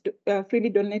yet freely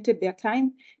donated their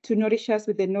time to nourish us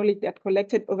with the knowledge they had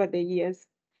collected over the years.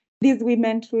 These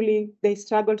women truly, they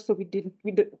struggled, so we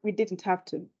didn't have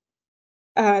to.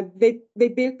 They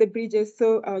built the bridges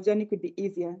so our journey could be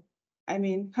easier. I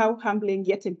mean, how humbling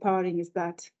yet empowering is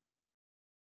that?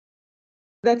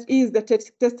 That is the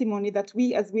testimony that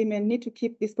we as women need to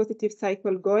keep this positive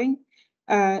cycle going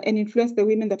and influence the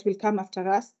women that will come after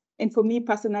us. And for me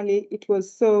personally, it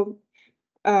was so,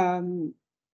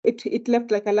 it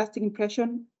left like a lasting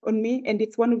impression on me. And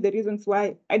it's one of the reasons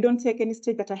why I don't take any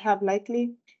stage that I have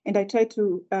lightly. And I try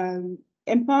to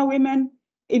empower women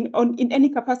in any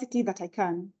capacity that I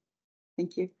can.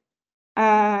 Thank you.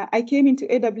 I came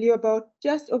into AWE about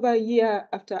just over a year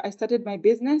after I started my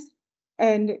business.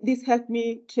 And this helped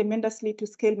me tremendously to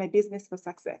scale my business for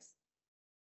success.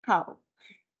 How?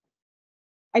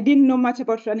 I didn't know much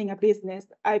about running a business.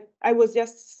 I was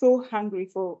just so hungry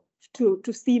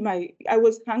I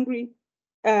was hungry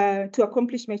to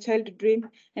accomplish my childhood dream.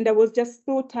 And I was just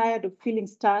so tired of feeling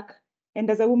stuck. And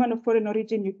as a woman of foreign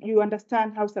origin, you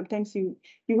understand how sometimes you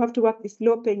have to work these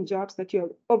low-paying jobs that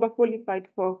you're overqualified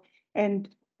for.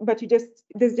 But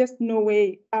there's just no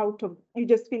way out of, you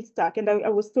just feel stuck. And I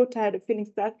was so tired of feeling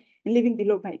stuck and living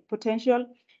below my potential.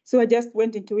 So I just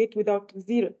went into it without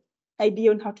zero idea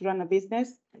on how to run a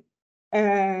business.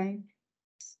 Yeah.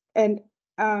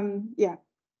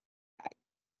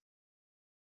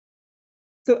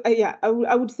 So yeah,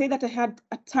 I would say that I had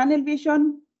a tunnel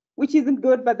vision, which isn't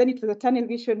good, but then it was a tunnel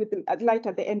vision with a light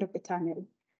at the end of the tunnel.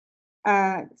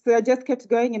 So I just kept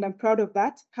going and I'm proud of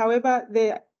that. However,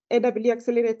 the AWE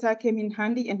Accelerator came in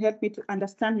handy and helped me to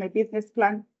understand my business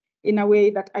plan in a way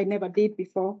that I never did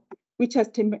before, which has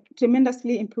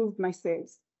tremendously improved my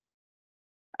sales.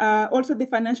 Also, the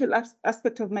financial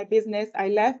aspect of my business, I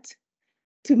left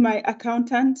to my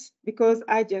accountant because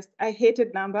I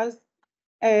hated numbers.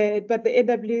 But the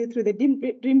AWE through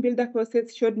the Dream Builder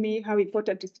process showed me how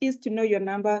important it is to know your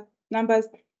numbers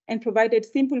and provided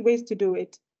simple ways to do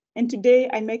it. And today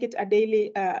I make it a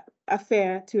daily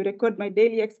affair to record my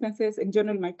daily expenses and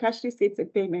journal my cash receipts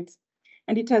and payments.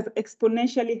 And it has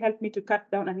exponentially helped me to cut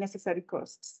down unnecessary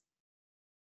costs.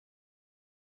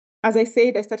 As I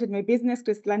said, I started my business,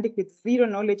 Icelandic, with zero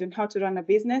knowledge on how to run a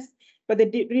business, but the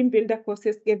Dream Builder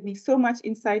process gave me so much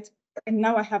insight. And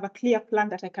now I have a clear plan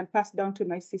that I can pass down to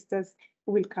my sisters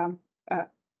who will come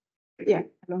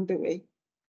along the way.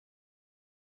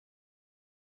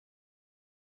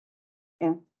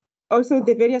 Yeah. Also,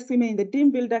 the various women in the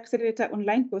Dream Builder Accelerator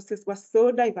online courses was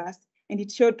so diverse and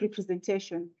it showed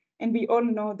representation. And we all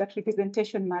know that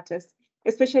representation matters,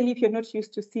 especially if you're not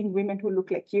used to seeing women who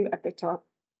look like you at the top.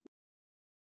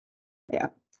 Yeah.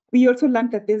 We also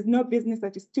learned that there's no business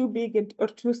that is too big or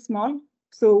too small.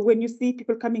 So when you see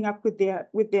people coming up with their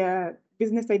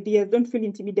business ideas, don't feel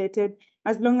intimidated.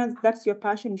 As long as that's your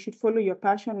passion, you should follow your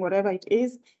passion, whatever it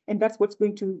is, and that's what's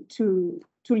going to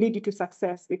lead you to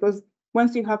success. Because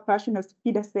once you have passion, as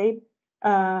Fida said,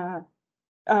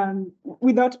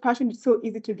 without passion, it's so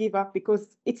easy to give up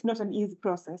because it's not an easy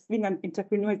process. Being an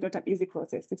entrepreneur is not an easy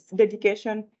process. It's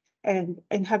dedication and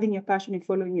having your passion and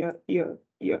following your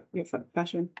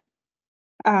passion.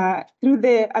 Through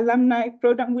the alumni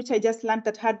program, which I just learned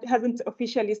that hasn't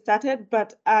officially started,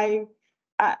 but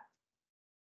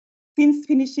since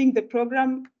finishing the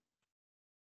program,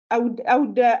 I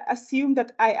would assume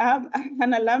that I am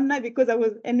an alumni because I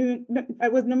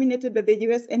was nominated by the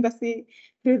U.S. Embassy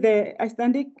through the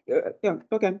Icelandic.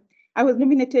 I was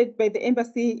nominated by the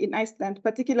embassy in Iceland,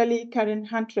 particularly Carrin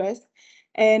F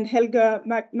and Helga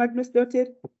Magnusdóttir,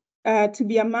 to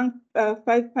be among 5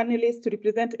 panelists to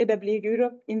represent AWE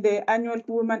Europe in the annual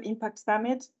Women Impact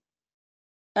Summit,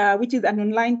 which is an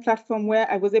online platform where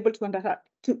I was able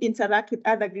to interact with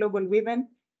other global women.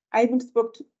 I even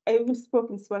spoke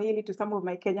in Swahili to some of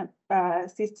my Kenyan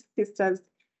sisters.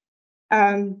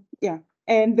 And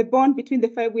the bond between the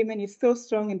 5 women is so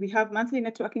strong, and we have monthly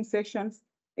networking sessions,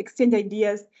 exchange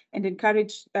ideas, and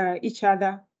encourage each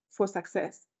other for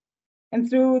success. And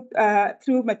through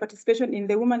my participation in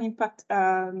the Women Impact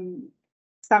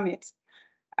Summit,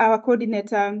 our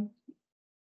coordinator,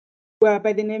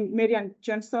 by the name Marian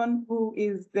Johnson, who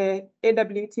is the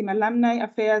AWE Team Alumni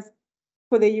Affairs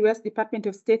for the U.S. Department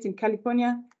of State in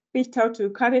California, reached out to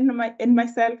Carrin and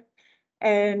myself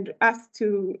and asked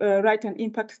to write an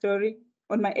impact story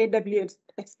on my AWE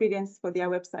experience for their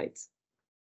website.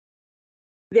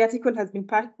 The article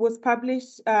was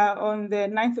published on the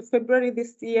 9th of February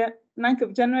this year, 9th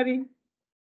of January.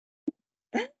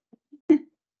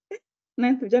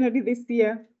 9th of January this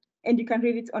year, and you can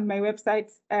read it on my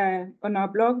website, on our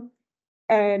blog.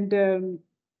 And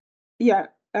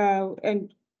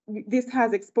and this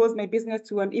has exposed my business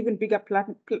to an even bigger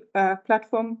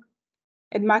platform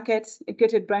and market. It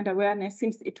created brand awareness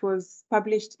since it was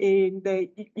published in the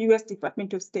U.S.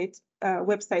 Department of State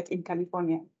website in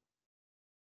California.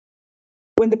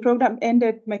 When the program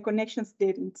ended, my connections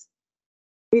didn't.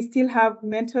 We still have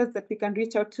mentors that we can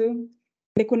reach out to,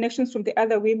 the connections from the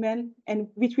other women, and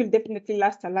which will definitely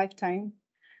last a lifetime.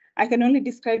 I can only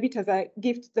describe it as a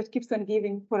gift that keeps on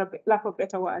giving, for a lack of a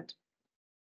better word.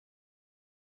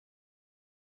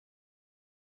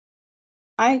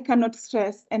 I cannot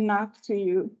stress enough to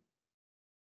you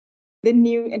the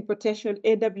new and potential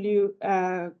AWE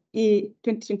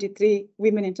 2023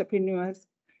 women entrepreneurs,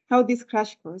 how this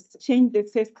crash course changed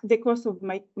the course of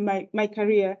my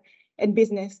career and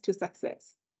business to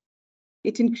success.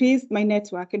 It increased my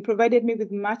network and provided me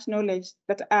with much knowledge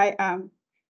that I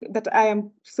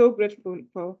am so grateful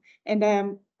for, and I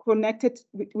am connected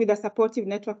with a supportive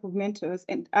network of mentors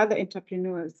and other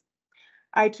entrepreneurs.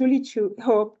 I truly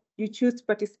hope you choose to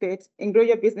participate and grow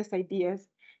your business ideas,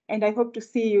 and I hope to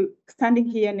see you standing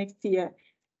here next year,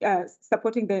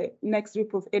 supporting the next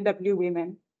group of AWE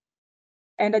women.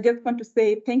 And I just want to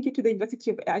say thank you to the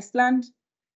University of Iceland,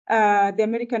 the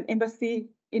American Embassy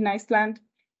in Iceland,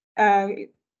 the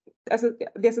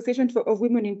Association of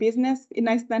Women in Business in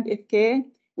Iceland, FK,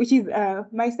 which is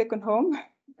my second home,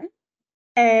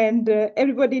 and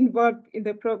everybody involved in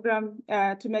the program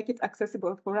to make it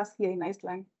accessible for us here in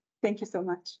Iceland. Thank you so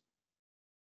much.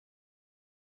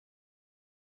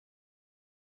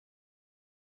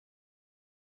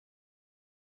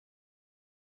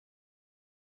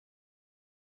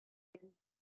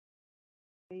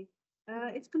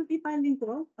 It's going to be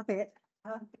bilingual a bit.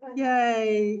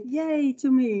 Yay, yay to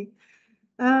me.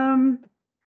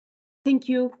 Thank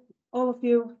you, all of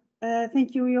you.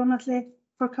 Thank you, Jón Atli,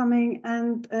 for coming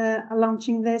and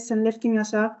launching this and lifting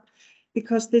us up,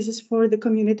 because this is for the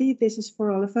community. This is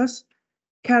for all of us.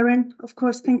 Carrin, of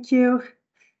course, thank you.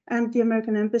 And the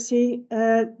American Embassy.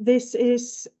 This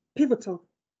is pivotal.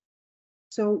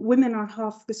 So women are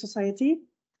half the society,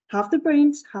 half the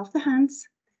brains, half the hands.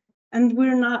 And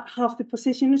we're not half the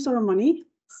positions or money,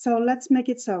 so let's make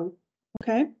it so,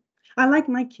 okay? I like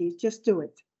Nike, just do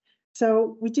it.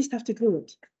 So we just have to do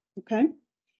it, okay?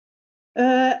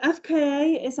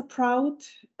 FKA is a proud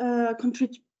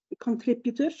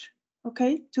contributor,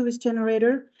 okay, to this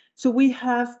generator. So we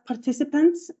have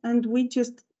participants, and we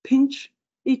just pinch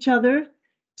each other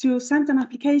to send an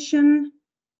application,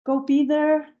 go be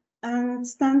there, and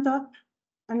stand up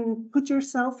and put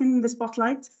yourself in the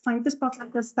spotlight, find the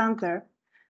spotlight and stand there,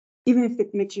 even if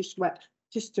it makes you sweat,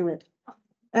 just do it.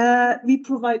 We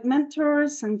provide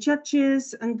mentors and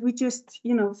judges, and we just,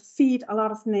 feed a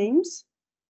lot of names,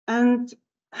 and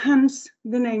hence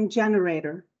the name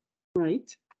generator,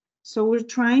 right? So we're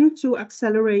trying to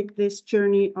accelerate this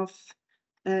journey of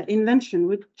invention,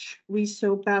 which we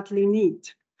so badly need.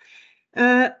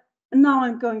 Now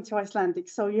I'm going to Icelandic,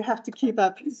 so you have to keep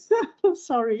up.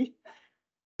 Sorry.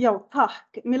 Já,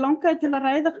 takk. Mér langaði til að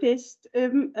ræða fyrst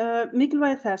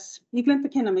mikilvægi þess. Ég gleymdi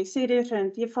að kynna mig, Sigríður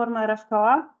Hrund, ég formaður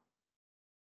FKA.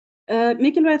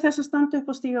 Mikilvægi þess að standa upp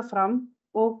og stíga fram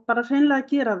og bara hreinlega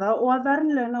gera það og að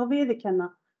verðlauna og viðurkenna.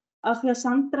 Af því að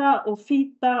Sandra og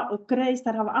Fida og Grace,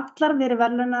 þær hafa allar verið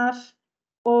verðlaunaðar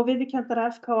og viðurkenndar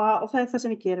af FKA og það það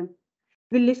sem við gerum.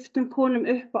 Við lyftum konum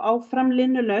upp og áfram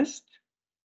linnulaust.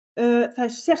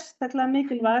 Það sérstaklega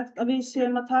mikilvægt að við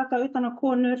séum að taka utan á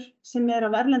konur sem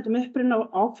af erlendum uppruna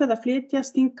og ákveða að flytja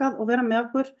stingað og vera með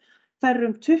okkur. Það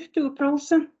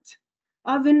 20%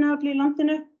 af vinnuafli í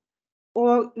landinu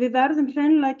og við verðum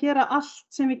hreinlega að gera allt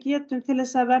sem við getum til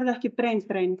þess að verða ekki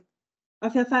brain.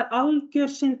 Af því að það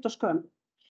algjör synd og skömm.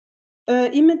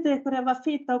 Ímyndið ykkur ef að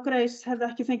Fida og Grace hefðu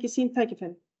ekki fengið sín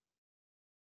tækifæri.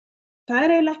 Það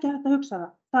eiginlega ekki hægt að hugsa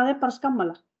það. Það bara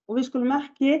skammalegt og við skulum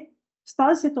ekki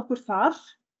staðsetja okkur þar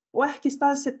og ekki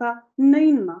staðsetja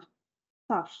neina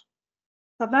þar.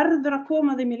 Það verður að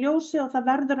koma þeim í ljósi og það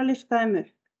verður að lyfta þeim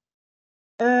upp.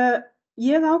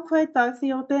 Ég ákvað í dag því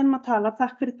ég á beðin að tala,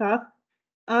 takk fyrir það,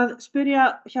 að spyrja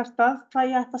hjartað hvað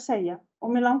ég ætti að segja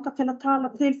og mér langar til að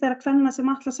tala til þeirra kvenna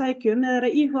sem ætla að sækjum eða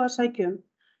þeirra íhuga að sækjum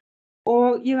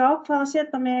og ég ákvað að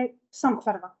setja mig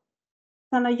samhverfa.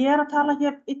 Þannig að ég að tala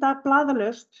hér í dag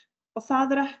blaðalaust og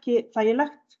það ekki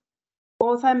þægilegt.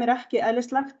 Og það mér ekki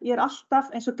eðlislegt. Ég alltaf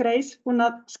eins og Grace búin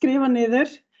að skrifa niður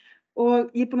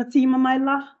og ég búin að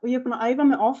tímamæla og ég búin að æfa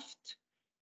mig oft.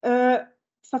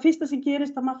 Það fyrsta sem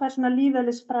gerist að maður fær svona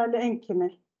lífeðlisfræðileg einkenni.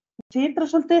 Titra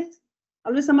svolítið,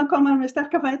 alveg sem að koma með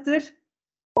sterka fætur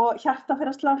og hjarta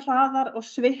fyrir að slá hraðar og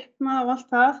svitna og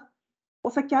allt það.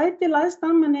 Og það gæti læðst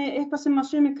að manni eitthvað sem að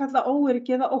sumir kalla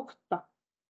óöryggi eða ótta.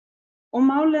 Og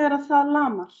málið að það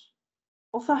lamar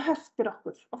og það heftir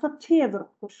okkur og það tefur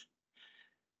okkur.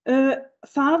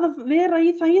 Það að vera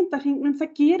í þægindahringnum,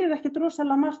 það gerir ekkert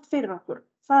rosalega margt fyrir okkur.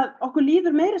 Okkur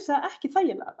líður meira að segja ekki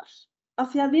þægilega þar. Af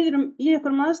því að við erum í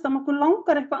einhverjum aðstæðum, okkur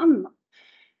langar eitthvað annað.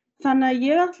 Þannig að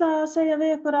ég ætla að segja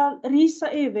við ykkur að rísa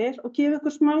yfir og gefa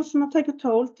ykkur smá svona tæki og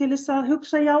tól til þess að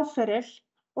hugsa jáferil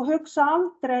og hugsa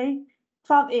aldrei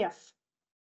hvað ef.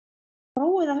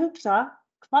 Prófið að hugsa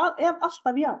hvað ef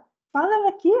alltaf já. Hvað ef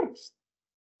það gerist?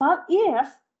 Hvað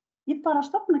ef ég bara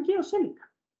stofna geosilíka?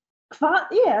 Hvað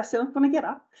sem þú búin að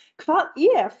gera? Hvað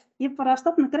ef ég bara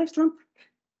stofna Greifsland?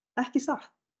 Ekki satt.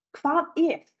 Hvað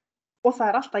ef? Og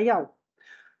það alltaf já.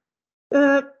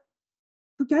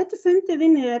 Þú gæti fundið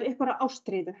inni þér einhverja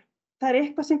ástríðu. Það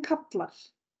eitthvað sem kallar.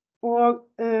 Og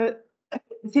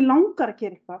þið langar að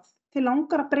gera eitthvað. Þið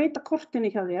langar að breyta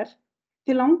kortinu hjá þér.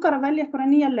 Þið langar að velja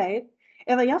einhverja nýja leið.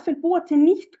 Eða jafnvel búa til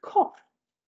nýtt kort.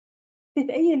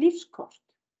 Þitt eigið lífskort.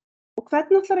 Og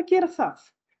hvernig ætlar að gera það?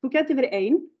 Þú gæti verið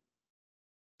ein.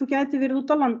 Þú gæti verið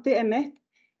út á landi einmitt,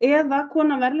 eða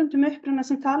kona af erlendum uppruna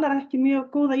sem talar ekki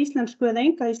mjög góða íslensku eða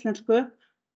enga íslensku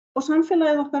og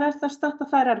samfélagið okkar það statt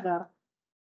að það erfiðara.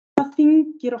 Það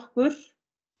þyngir okkur,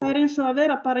 það eins og að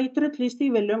vera bara í drulli í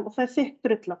stígvéljum og það þykkt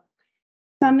drulla.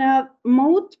 Þannig að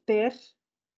mótbyr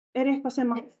eitthvað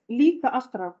sem líka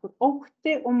aftur af okkur,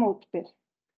 ótti og mótbyr.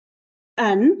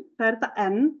 En, það þetta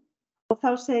en, og þá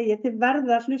segi ég þið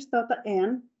verðið að hlusta á þetta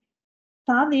en,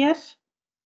 það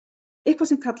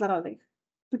eitthvað sem kallar á þig.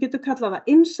 Þú getur kallað það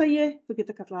innsæi, þú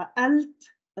getur kallað það eld,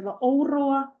 eða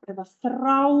óróa, eða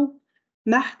þrá,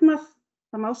 metnað,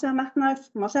 það má segja metnaður,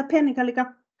 það má segja peninga líka,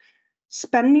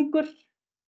 spenningur,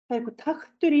 það eitthvað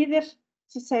taktur í þér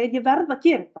sem segir ég verð að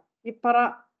gera þetta.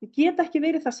 Ég get ekki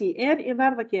verið það sem ég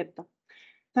verð að gera þetta.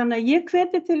 Þannig að ég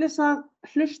hveti til þess að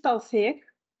hlusta á þig,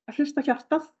 að hlusta á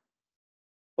hjartað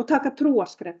og taka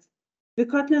trúarskref.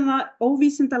 Við köllum það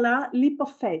óvísindalega leap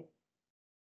of faith.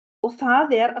 Og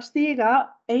það að stíga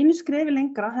einu skrefi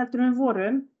lengra heldur við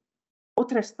vorum og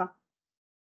treysta.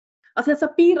 Af því að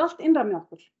það býr allt innra með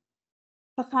okkur.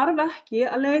 Það þarf ekki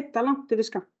að leita langt yfir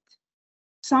skammt.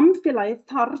 Samfélagið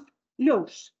þarf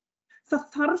ljós. Það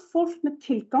þarf fólk með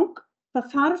tilgang. Það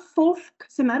þarf fólk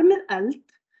sem með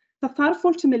eld. Það þarf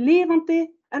fólk sem lifandi,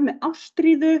 með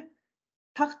ástríðu,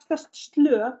 taktfast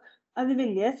slög að þið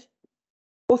viljið.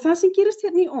 Og það sem gerist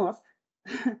hérna í orð,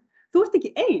 þú ert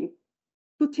ekki ein.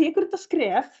 Þú tekur þetta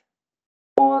skref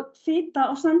og Fida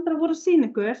og Sandra voru að sýna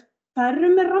ykkur Það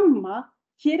eru með ramma,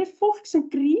 hér fólk sem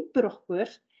grípur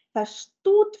okkur, það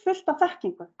stútfullt af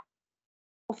þekkingu.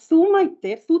 Og þú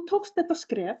mætir, þú tókst þetta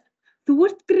skref, þú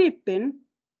ert gripinn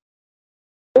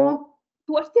og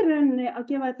þú ert í rauninni að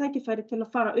gefa þér tækifæri til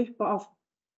að fara upp og áfram.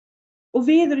 Og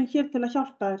við erum hér til að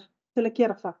hjálpa þér til að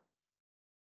gera það.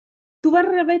 Þú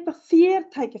verður að veita þér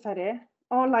tækifæri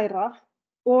á að læra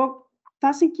og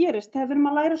það sem gerist þegar við erum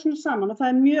að læra svona saman og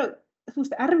það mjög,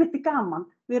 erfitt gaman.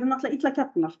 Við erum náttúrulega illa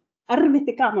keppnar.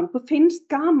 Erfitt gaman. Þú finnst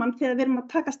gaman þegar við erum að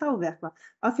takast á við eitthvað.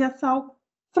 Af því að þá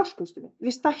þroskumst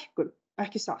við stækkum,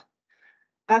 ekki satt.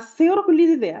 Að þegar okkur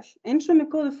líður vel, eins og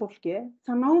með góðu fólki,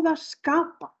 þá náum við að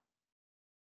skapa.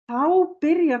 Þá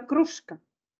byrjar gróskan.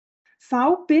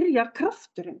 Þá byrjar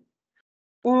krafturinn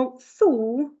og þú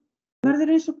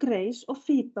verður eins og Greis og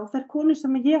Fida og þær konur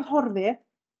sem ég horfi,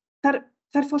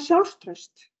 þær fá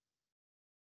sjálfstraust.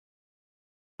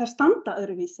 Þær standa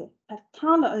öðruvísi, þær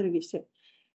tala öðruvísi,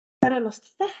 þær öðlast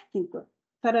þekkingu,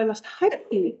 þær öðlast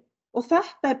hæfni og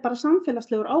þetta bara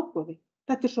samfélagslegur ágóði.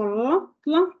 Þetta svo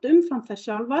langt umfram þær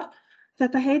sjálfar,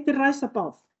 þetta heitir ræsa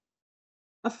báð,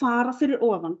 að fara fyrir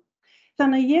ofan.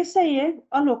 Þannig að ég segi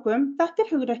að lokum, þetta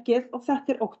hugrekkið og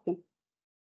þetta óttinn.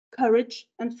 Courage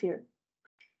and fear.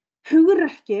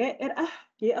 Hugrekki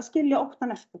ekki að skilja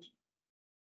óttann eftir.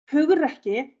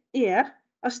 Hugrekki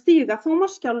að stíga þó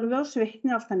maður skjálfi og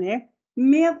svitni allt þannig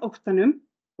með óttanum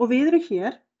og við erum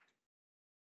hér.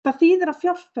 Það þýðir að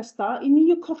fjárfesta í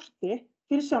nýju korti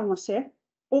fyrir sjálfa sig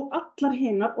og allar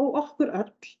hinar og okkur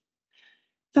öll.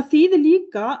 Það þýðir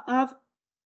líka að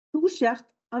þú sért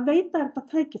að veita þetta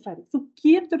tækifæri. Þú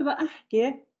getur það ekki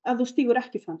ef þú stígur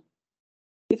ekki fram.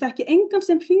 Ég þekki engan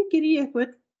sem hringir í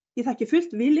einhvern, ég þekki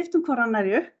fullt, við lyftum hvor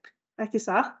annarri upp, ekki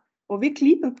satt, og við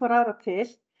klípum hvor aðra til,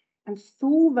 en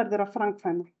þú verður að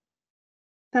framkvæma.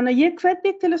 Þannig að ég hvet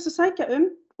þig til þess að sækja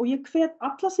og ég hvet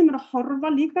alla sem að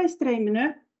horfa líka í streyminu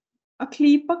að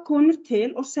klípa konur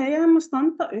til og segja þeim að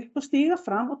standa upp og stíga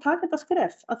fram og taka þetta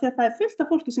skref, af því að það fullt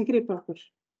af fólki sem grípur okkur.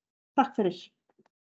 Takk fyrir.